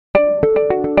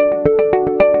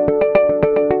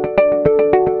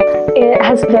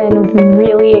has been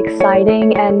really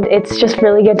exciting, and it's just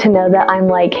really good to know that I'm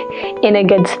like in a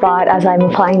good spot as I'm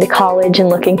applying to college and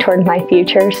looking toward my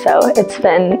future, so it's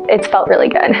felt really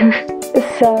good.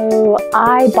 So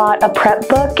I bought a prep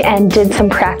book and did some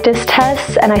practice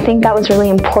tests, and I think that was really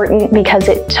important because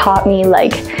it taught me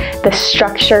like the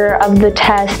structure of the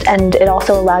test, and it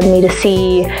also allowed me to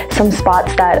see some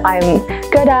spots that I'm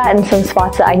good at and some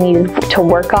spots that I needed to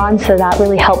work on, so that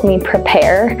really helped me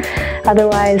prepare.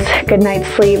 Otherwise, good night's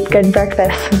sleep, good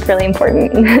breakfast is really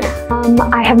important.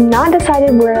 I have not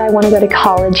decided where I want to go to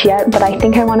college yet, but I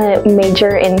think I want to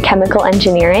major in chemical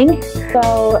engineering.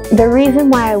 So the reason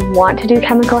why I want to do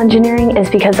chemical engineering is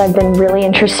because I've been really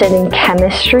interested in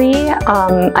chemistry.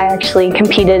 I actually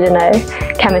competed in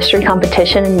a chemistry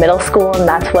competition in middle school, and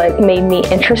that's what made me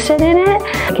interested in it.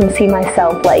 I can see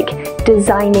myself like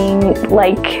designing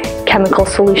like chemical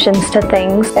solutions to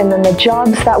things, and then the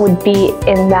jobs that would be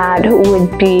in that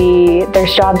would be,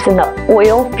 there's jobs in the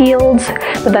oil fields,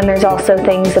 but then there's also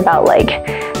things about like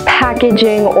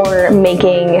packaging or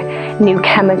making new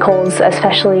chemicals,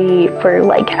 especially for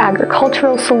like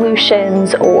agricultural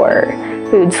solutions or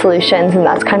food solutions, and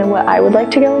that's kind of what I would like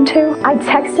to go into. I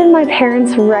texted my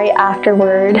parents right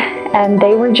afterward, and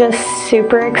they were just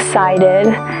super excited.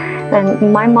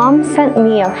 And my mom sent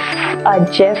me a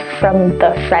GIF from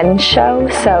the Friends show,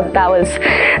 so that was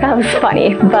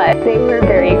funny, but they were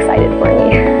very excited for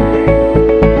me.